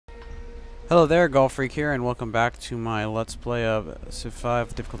Hello there, Golf Freak here, and welcome back to my Let's Play of Civ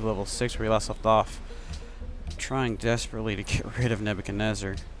 5 difficulty level 6, where we last left off. Trying desperately to get rid of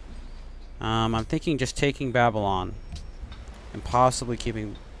Nebuchadnezzar. I'm thinking just taking Babylon, and possibly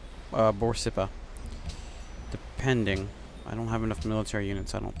keeping Borsippa. Depending. I don't have enough military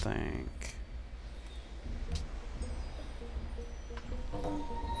units, I don't think.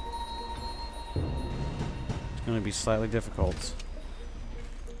 It's going to be slightly difficult.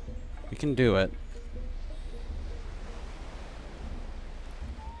 We can do it.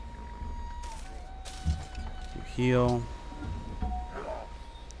 You heal.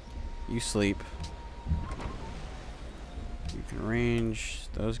 You sleep. You can range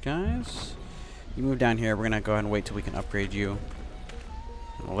those guys. You move down here. We're going to go ahead and wait till we can upgrade you.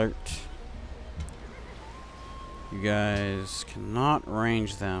 Alert. You guys cannot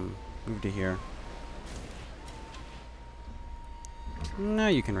range them. Move to here. Now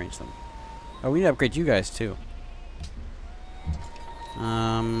you can range them. Oh, we need to upgrade you guys too.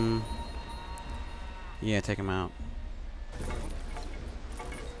 Yeah, take them out.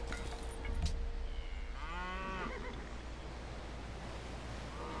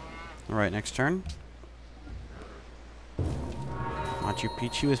 Alright, next turn. Machu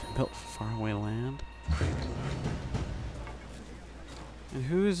Picchu has been built for faraway land. And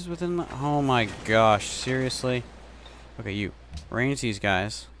who's within the... Oh my gosh, seriously? Okay, you. Range these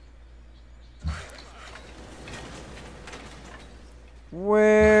guys.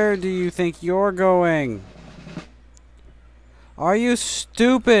 Where do you think you're going? Are you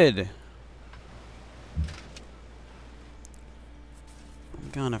stupid? I'm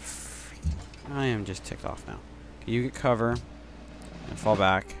gonna I am just ticked off now. Okay, you get cover and fall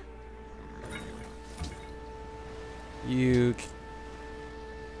back. You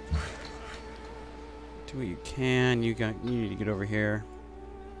do what you can. You need to get over here.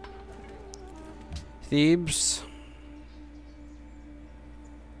 Thebes.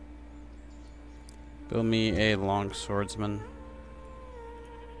 Build me a long swordsman.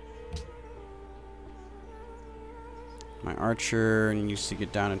 My archer needs to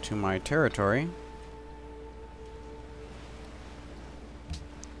get down into my territory.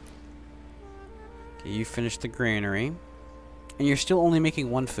 Okay, you finish the granary. And you're still only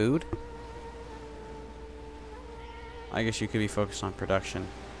making one food? I guess you could be focused on production.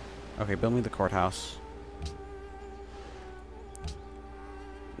 Okay, build me the courthouse.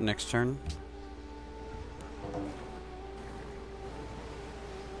 Next turn.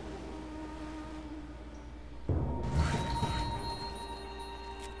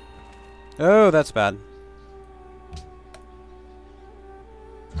 Oh, that's bad.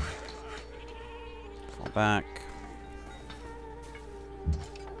 Fall back.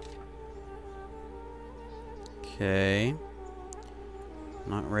 Okay.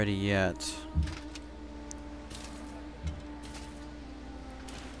 Not ready yet.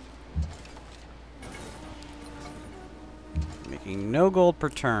 Making no gold per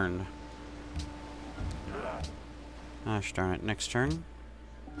turn. Gosh darn it. Next turn.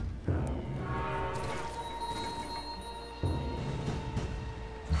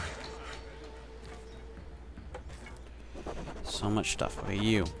 So much stuff. Okay,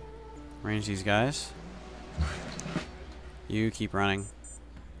 you. Range these guys. You keep running.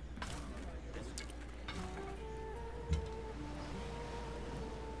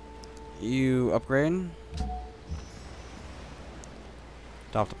 You upgrade.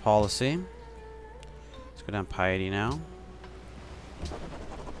 Adopt a policy. Let's go down piety now.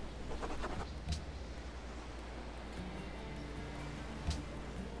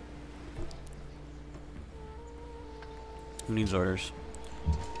 Who needs orders?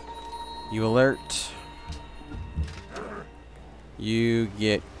 You alert. You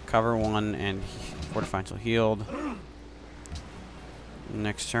get cover 1 and fortify until healed.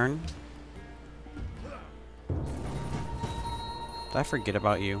 Next turn. Did I forget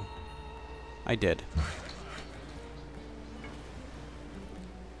about you? I did.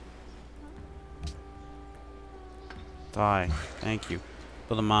 Die. Thank you.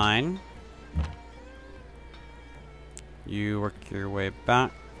 Build a mine. You work your way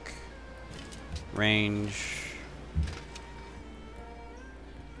back. Range.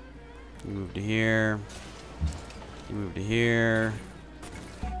 You move to here. You move to here.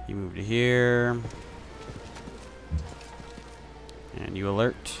 You move to here. And you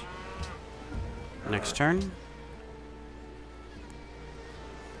alert. Next turn.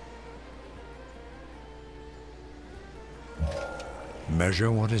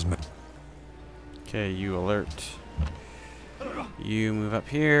 Measure what is Okay, you alert. You move up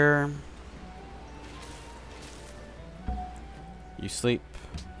here. You sleep.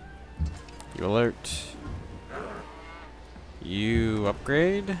 You alert. You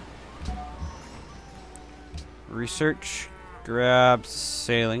upgrade. Research. Grab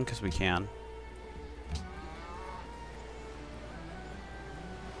sailing, because we can.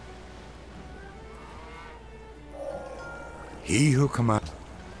 He who commands.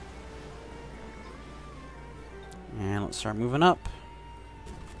 And let's start moving up.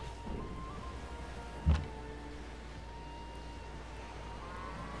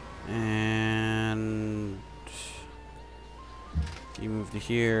 And you move to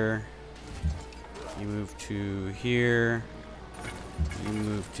here. You move to here. You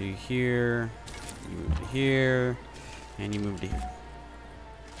move to here. You move to here. And you move to here.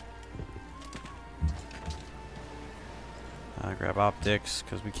 Grab optics,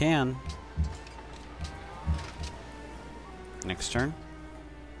 because we can. Next turn.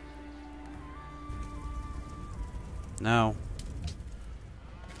 No.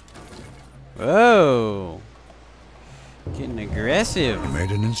 Whoa! Getting aggressive. You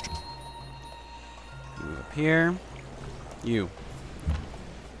made an instrument. Move up here. You.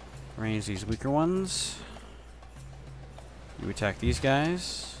 Range these weaker ones. You attack these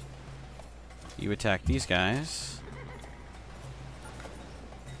guys. You attack these guys.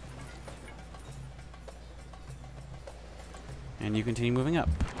 And you continue moving up.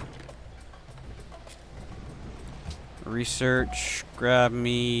 Research. Grab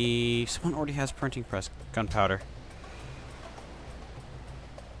me. Someone already has printing press gunpowder.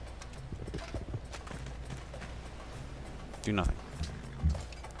 Do nothing.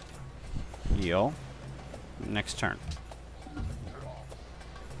 Heal. Next turn.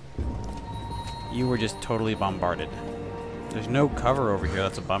 You were just totally bombarded. There's no cover over here.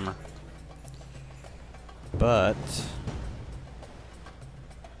 That's a bummer. But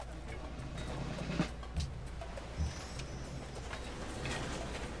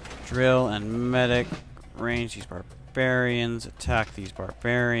drill and medic. Range these barbarians. Attack these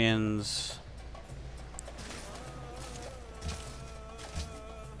barbarians.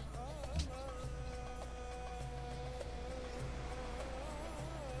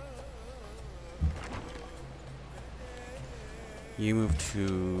 You move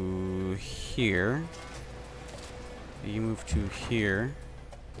to here. You move to here.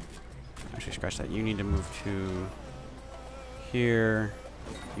 Actually, scratch that. You need to move to here.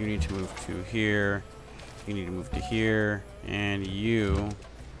 You need to move to here. You need to move to here. And you...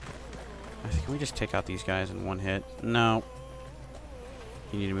 Can we just take out these guys in one hit? No.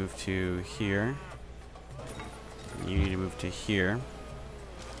 You need to move to here. You need to move to here.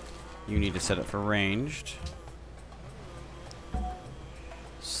 You need to set it for ranged.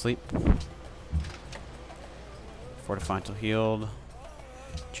 Sleep. Fortify until healed.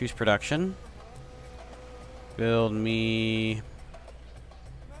 Choose production. Build me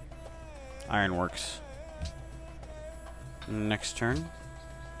ironworks. Next turn.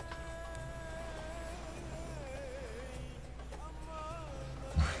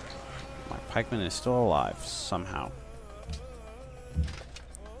 My pikeman is still alive somehow.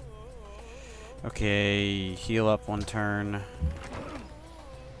 Okay, heal up one turn.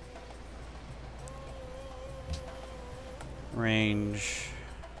 Range.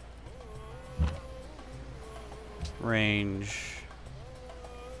 Range.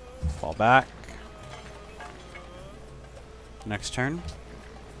 Fall back. Next turn.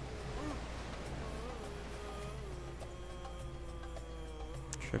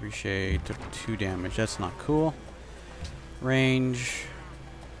 Trebuchet took 2 damage. That's not cool. Range.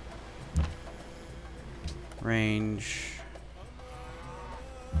 Range.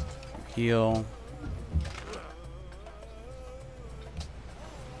 Heal.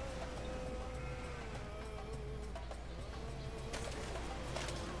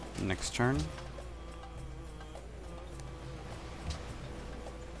 Next turn.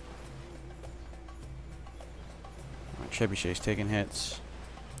 Trebuchet's taking hits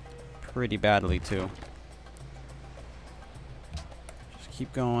pretty badly too. Just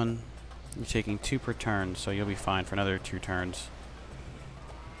keep going. You're taking 2 per turn, so you'll be fine for another 2 turns.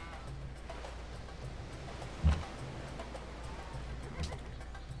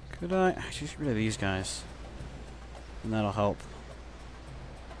 Could I actually get rid of these guys? And that'll help.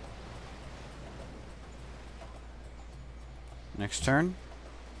 Next turn.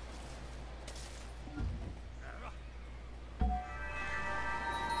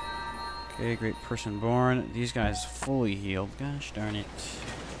 Okay, great person born. These guys fully healed. Gosh darn it.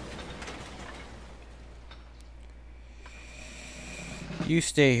 You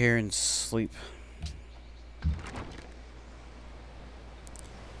stay here and sleep.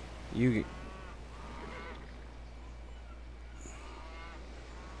 You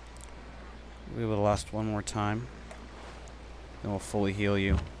We will last one more time. Then we'll fully heal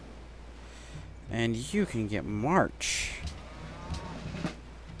you. And you can get March.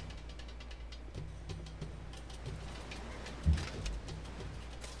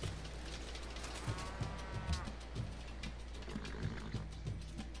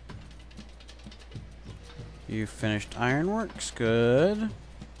 You finished ironworks, good.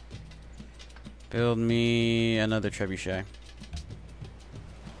 Build me another trebuchet.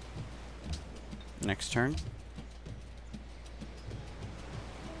 Next turn.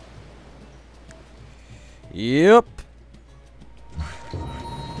 Yep.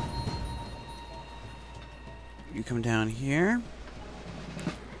 You come down here.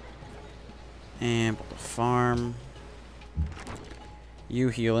 And build a farm. You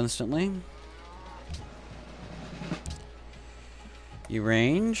heal instantly. You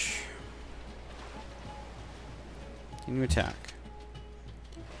range. Can you attack?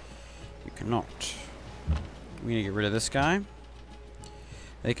 You cannot. We need to get rid of this guy.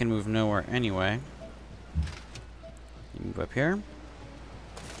 They can move nowhere anyway. You move up here.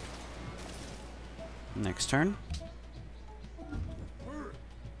 Next turn.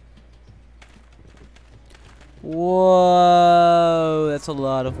 Whoa! That's a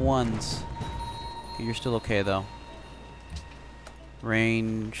lot of ones. Okay, you're still okay though.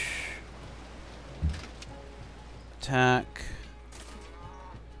 Range. Attack.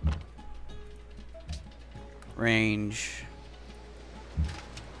 Range.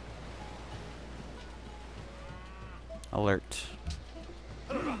 Alert.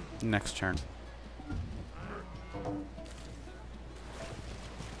 Next turn.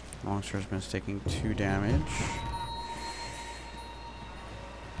 Longswordman's taking 2 damage.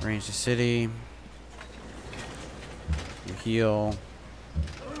 Range the city. You heal.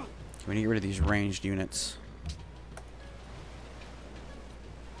 We need to get rid of these ranged units.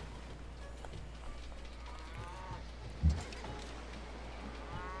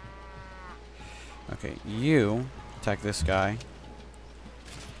 Okay, you attack this guy.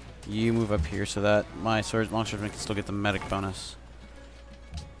 You move up here so that my longswordman can still get the medic bonus.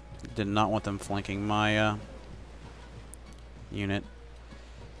 Did not want them flanking my unit.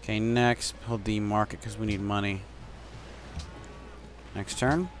 Okay, next, he'll demark it because we need money. Next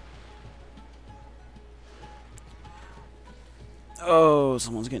turn. Oh,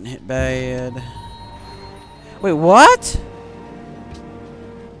 someone's getting hit bad. Wait, what?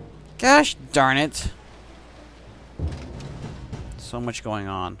 Gosh darn it. So much going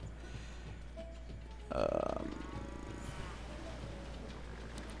on.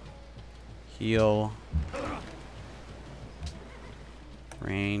 Heal.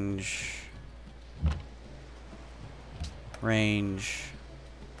 Range. Range.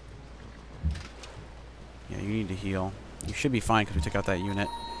 Yeah, you need to heal. You should be fine because we took out that unit.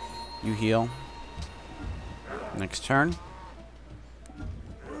 You heal. Next turn.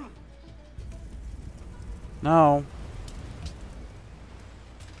 No.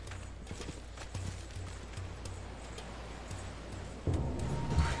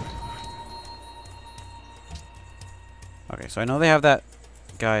 Okay, so I know they have that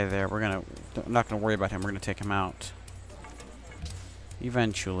guy there. I'm not gonna worry about him. We're gonna take him out.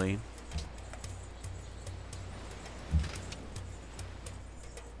 Eventually.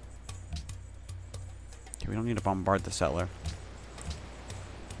 Okay, we don't need to bombard the settler.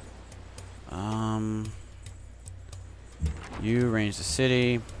 You range the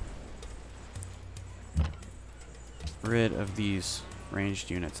city. Rid of these ranged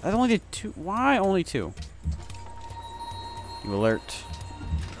units. I only did 2. Why only 2? You alert.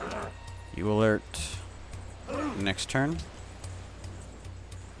 You alert. Next turn.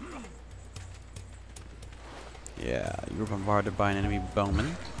 Yeah, you were bombarded by an enemy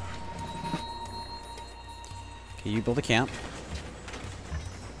bowman. Okay, you build a camp.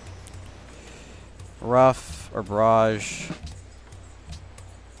 Rough or barrage.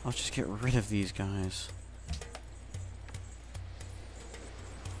 I'll just get rid of these guys.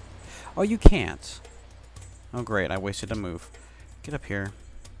 Oh, you can't. Oh, great. I wasted a move. Get up here.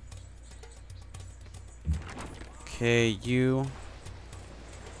 Okay, you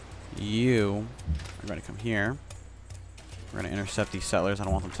are going to come here. We're going to intercept these settlers. I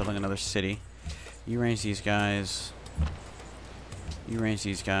don't want them settling another city. You range these guys. You range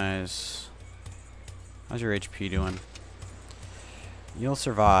these guys. How's your HP doing? You'll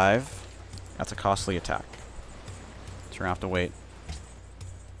survive. That's a costly attack. So we're going to have to wait.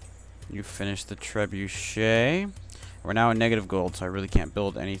 You finished the trebuchet. We're now in negative gold, so I really can't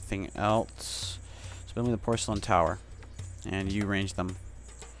build anything else. So build me the porcelain tower. And you range them.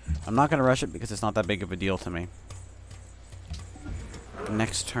 I'm not going to rush it because it's not that big of a deal to me.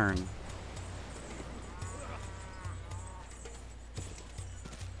 Next turn.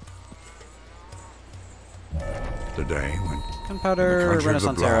 yesterday when Gunpowder, country of the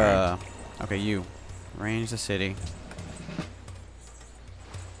Renaissance blind. era. Okay, you. Range the city.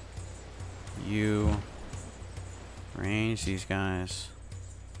 You. Range these guys.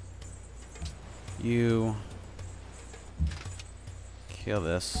 You. Kill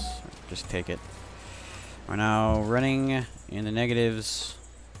this. Just take it. We're now running in the negatives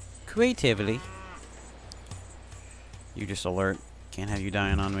creatively. You just alert. Can't have you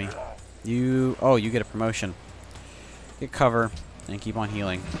dying on me. You... Oh, you get a promotion. Get cover and keep on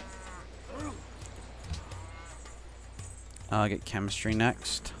healing. I'll get chemistry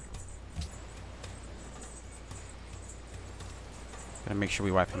next. Gotta make sure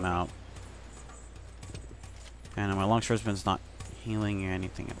we wipe him out. And my longswordman's not healing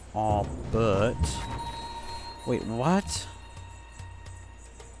anything at all, but... Wait, what?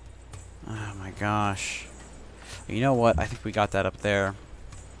 Oh my gosh. You know what? I think we got that up there.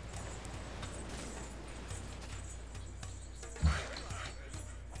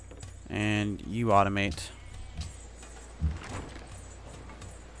 And you automate.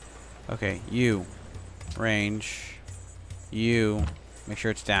 Okay, you. Range. You. Make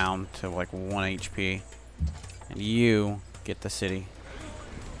sure it's down to like 1 HP. And you get the city.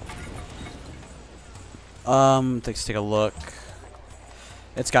 Let's take a look.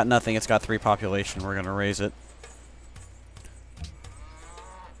 It's got nothing. It's got 3 population. We're gonna raise it.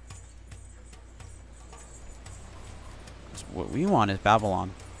 So what we want is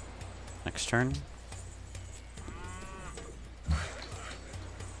Babylon. Next turn.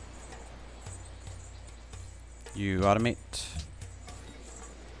 You automate.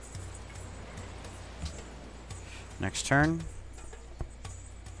 Next turn.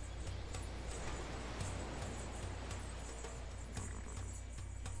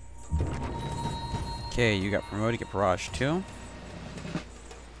 Okay, you got promoted, get barrage too.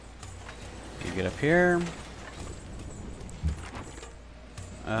 You get up here.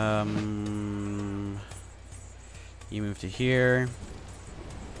 You move to here.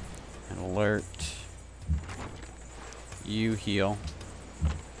 And alert. You heal.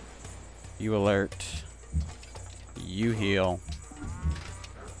 You alert. You heal.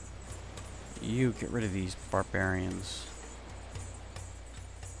 You get rid of these barbarians.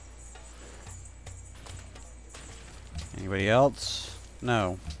 Anybody else?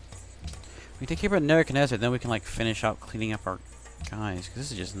 No. We take care of Nebuchadnezzar, then we can like finish out cleaning up our guys, because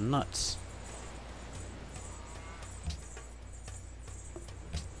this is just nuts.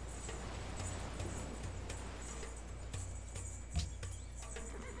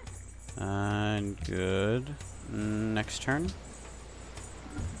 And good. Next turn.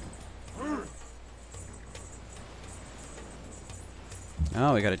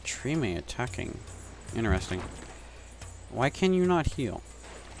 Oh, we got a tree mate attacking. Interesting. Why can you not heal?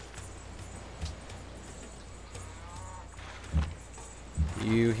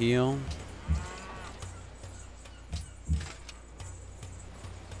 You heal.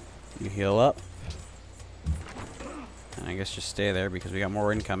 You heal up. And I guess just stay there because we got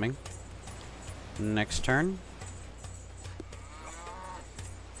more incoming. Next turn.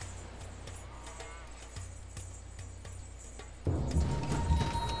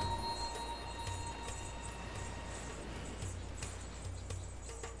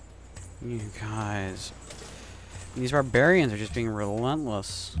 You guys. These barbarians are just being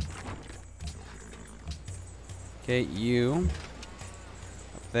relentless. Okay, you.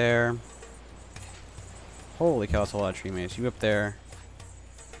 Up there. Holy cow, that's a lot of tree mates. You up there.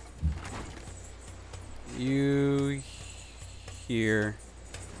 You here.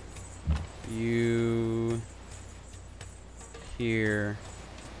 You here.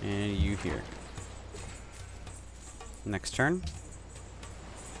 And you here. Next turn.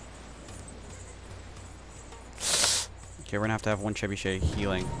 Okay, we're gonna have to have one trebuchet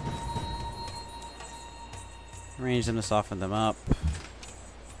healing. Arrange them to soften them up.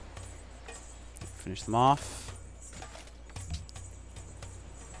 Finish them off.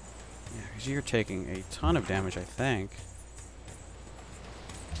 Yeah, because you're taking a ton of damage, I think.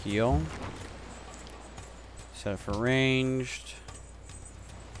 Heal. Set it for ranged.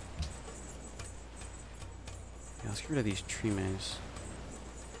 Yeah, let's get rid of these tree maze.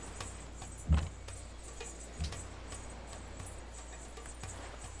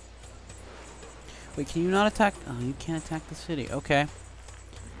 Wait, can you not attack? Oh, you can't attack the city. Okay.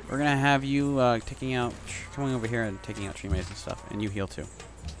 We're gonna have you taking out, coming over here and taking out tree maze and stuff, and you heal too.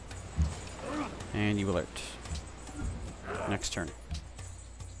 And you alert. Next turn.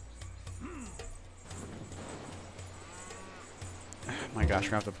 My gosh,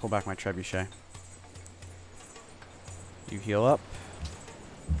 we're gonna have to pull back my trebuchet. You heal up.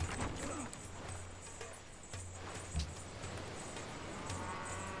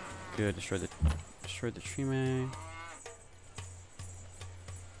 Good. Destroyed the tree may.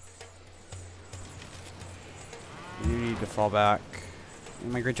 You need to fall back.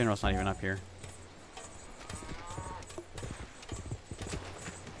 My great general's not even up here.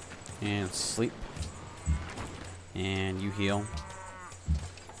 And sleep. And you heal.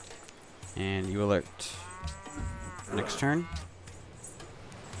 And you alert. Next turn.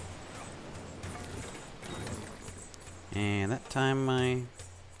 And that time my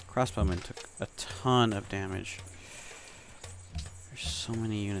crossbowman took a ton of damage. There's so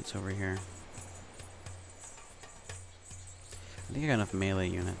many units over here. I think I got enough melee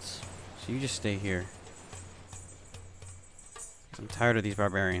units. So you just stay here. 'Cause I'm tired of these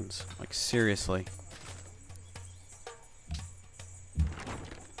barbarians. Like, seriously.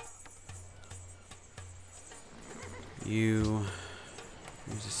 You...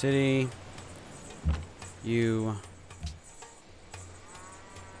 Here's the city. You...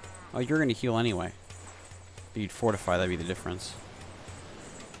 Oh, you're gonna heal anyway. But you'd fortify, that'd be the difference.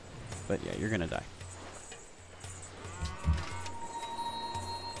 But yeah, you're gonna die.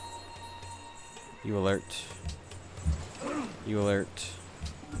 You alert. You alert.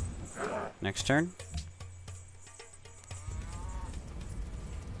 Next turn.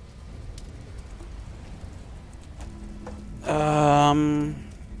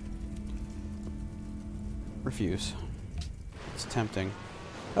 Refuse. It's tempting.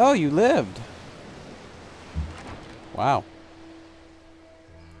 Oh, you lived! Wow.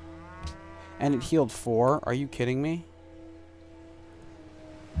 And it healed 4? Are you kidding me?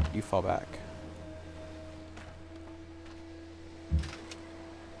 You fall back.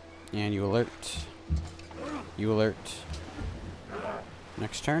 And you alert. You alert.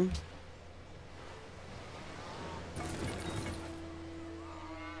 Next turn.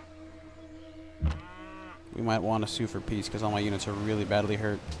 We might want to sue for peace because all my units are really badly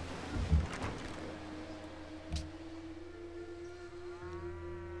hurt.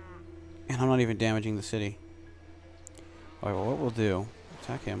 And I'm not even damaging the city. Alright, well, what we'll do...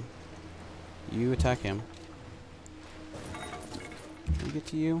 Attack him. You attack him. Can we get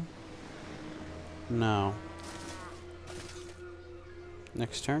to you? No.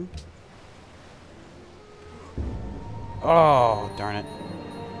 Next turn. Oh, darn it.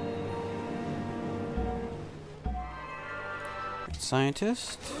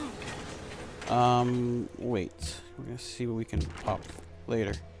 Scientist. Wait. We're gonna see what we can pop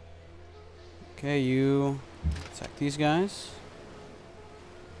later. Okay, you attack these guys.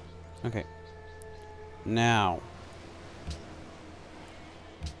 Okay. Now.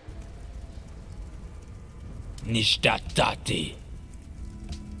 Nishtatati.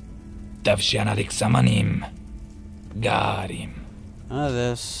 Tavshanarik samanim. Garim. None of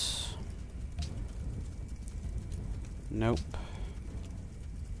this. Nope.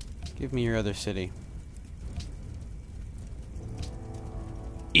 Give me your other city.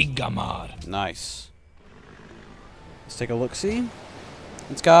 Igamar. Nice. Let's take a look-see.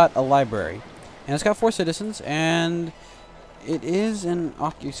 It's got a library. And it's got 4 citizens, and it is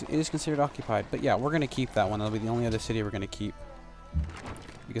considered occupied. But yeah, we're going to keep that one. That'll be the only other city we're going to keep.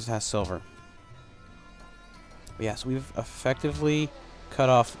 Because it has silver. But yeah, so we've effectively cut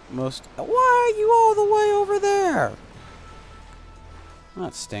off most... Why are you all the way over there?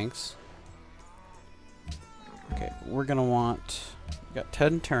 That stinks. Okay, we're gonna want... We got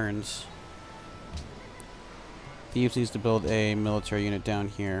 10 turns. Thieves needs to build a military unit down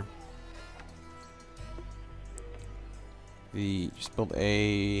here. Just build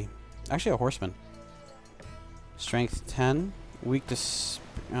a... Actually, a horseman. Strength 10. Weak to...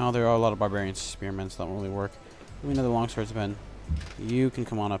 Oh, there are a lot of barbarians. Spearmen, so that won't really work. Give me another longswordsman. You can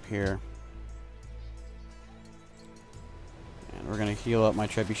come on up here. And we're going to heal up my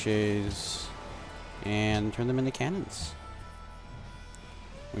trebuchets and turn them into cannons.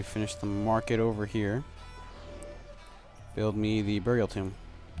 We finish the market over here. Build me the burial tomb.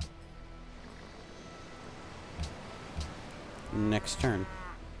 Next turn.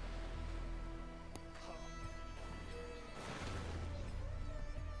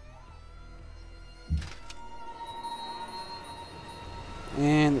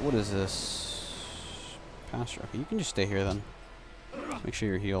 And what is this? Pasture. Okay, you can just stay here then. Make sure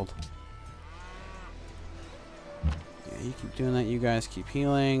you're healed. Yeah, you keep doing that. You guys keep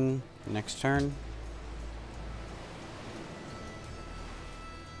healing. Next turn.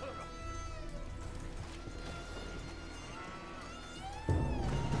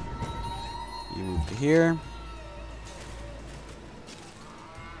 You move to here.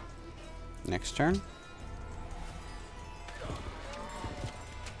 Next turn.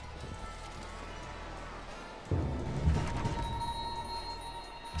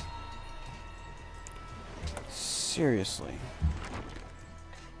 Seriously.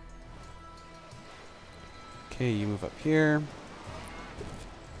 Okay, you move up here.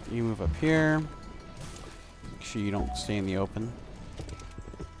 You move up here. Make sure you don't stay in the open.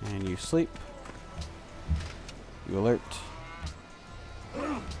 And you sleep. You alert.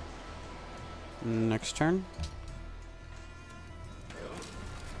 Next turn.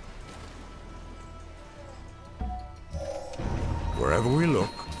 Wherever we look.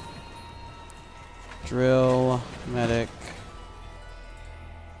 Drill, medic.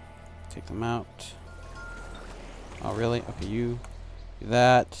 Take them out. Oh, really? Okay, you do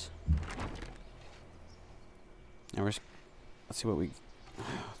that. And let's see what we. There's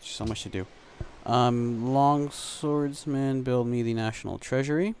so much to do. Long swordsman, build me the national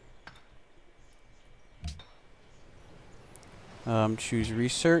treasury. Choose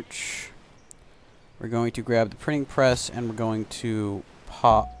research. We're going to grab the printing press and we're going to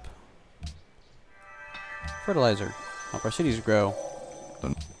pop fertilizer. Help our cities grow.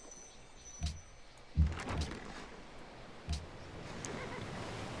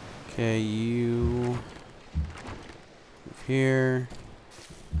 Okay, you move here.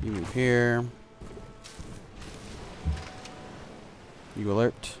 You move here. You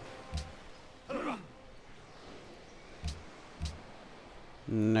alert.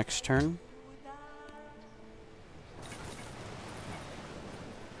 Next turn.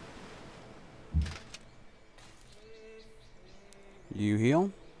 You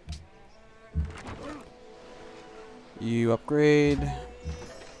heal. You upgrade.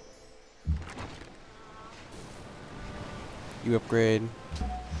 You upgrade.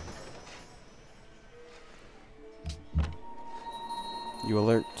 You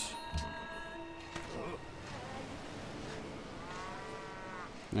alert.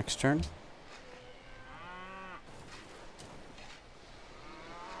 Next turn.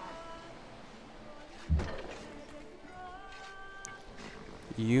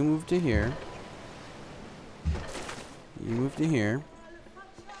 You move to here. You move to here.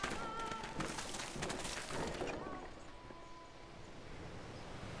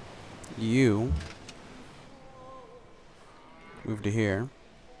 You move to here.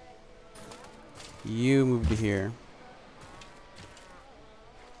 You move to here.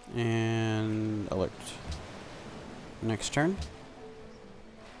 And alert. Next turn.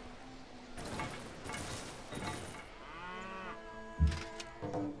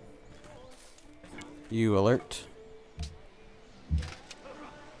 You alert.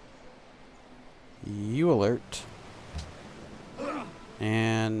 You alert.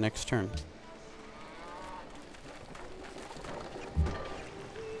 And next turn.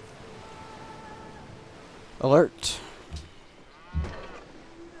 Alert.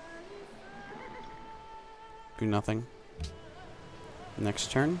 Do nothing. Next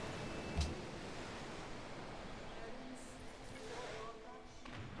turn.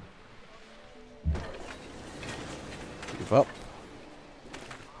 Move up.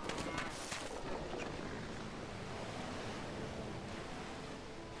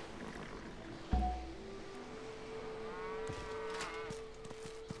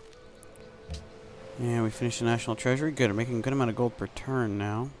 And we finished the National Treasury. Good. I'm making a good amount of gold per turn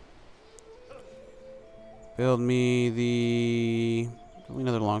now. Build me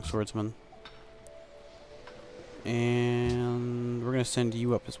another long swordsman. And we're going to send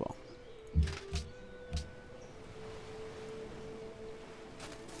you up as well.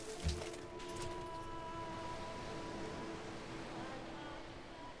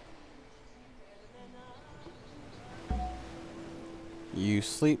 You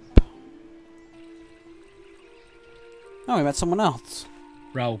sleep. Oh, we met someone else.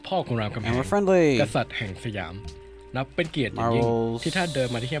 เราพ่อของรามคำแห And ง we're friendly. กษัตริย์แห่งสยาม นับเป็นเกียรติอย่างยิ่ง Marvels. ที่ท่านเดิน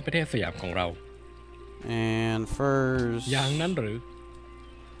มาที่ประเทศสยามของเรา And furs. อย่างนั้นหรือ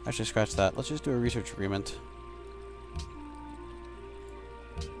Actually, scratch that. Let's just do a research agreement.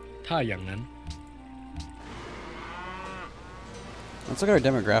 ถ้าอย่างนั้น Let's look at our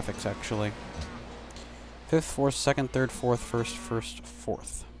demographics, actually. 5th, 4th, 2nd, 3rd, 4th, 1st, 1st,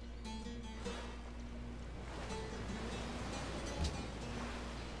 4th.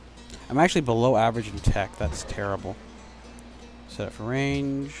 I'm actually below average in tech. That's terrible. Set it for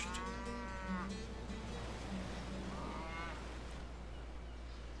ranged.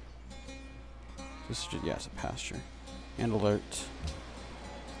 This is just, yeah, it's a pasture. And alert.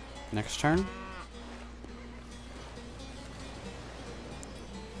 Next turn.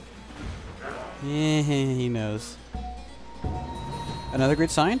 Yeah, he knows. Another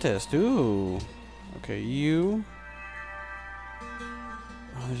great scientist. Ooh. Okay, you.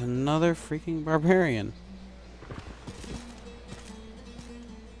 Oh, there's another freaking barbarian.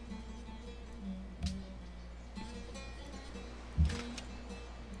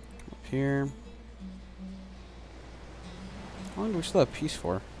 here. How long do we still have peace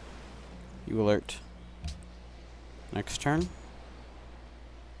for? You alert. Next turn.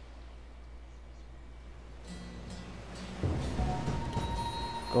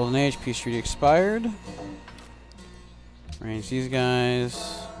 Golden Age, peace treaty expired. Range these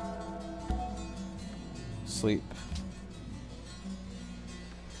guys. Sleep.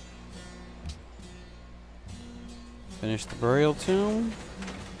 Finish the burial tomb.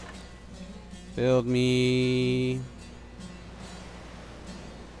 Build me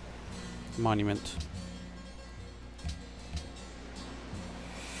monument.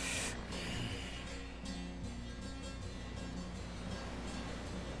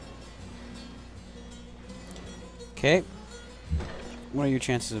 Okay. What are your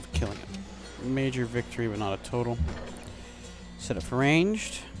chances of killing it? Major victory, but not a total. Set it for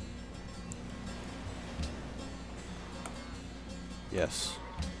ranged. Yes.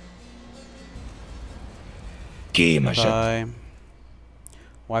 Bye.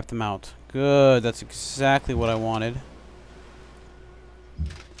 Wipe them out. Good. That's exactly what I wanted.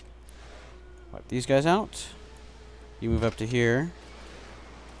 Wipe these guys out. You move up to here.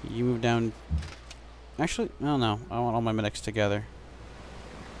 You move down. Actually, no, no. I want all my medics together.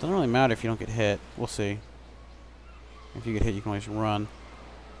 Doesn't really matter if you don't get hit. We'll see. If you get hit, you can always run.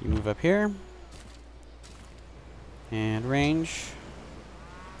 You move up here. And range.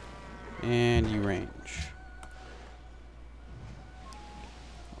 And you range.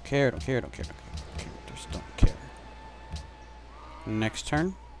 Don't care, don't care, don't care, don't care. Just don't care. Next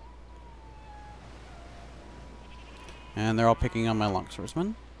turn. And they're all picking on my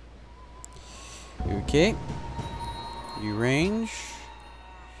longswordsman. Okay. You range.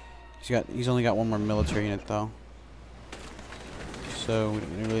 He's only got one more military unit though. So we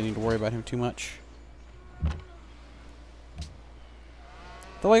don't really need to worry about him too much.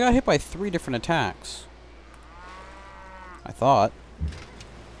 Though I got hit by 3 different attacks. I thought.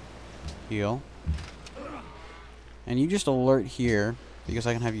 Heal. And you just alert here, because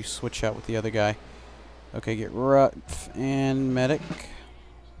I can have you switch out with the other guy. Okay, get rough and medic.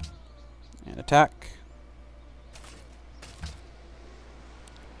 And attack.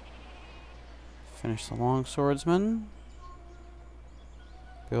 Finish the longswordsman.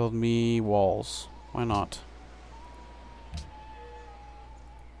 Build me walls. Why not?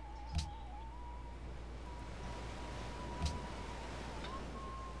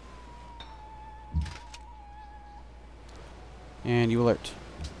 And you alert.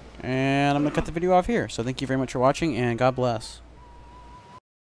 And I'm going to cut the video off here. So thank you very much for watching, and God bless.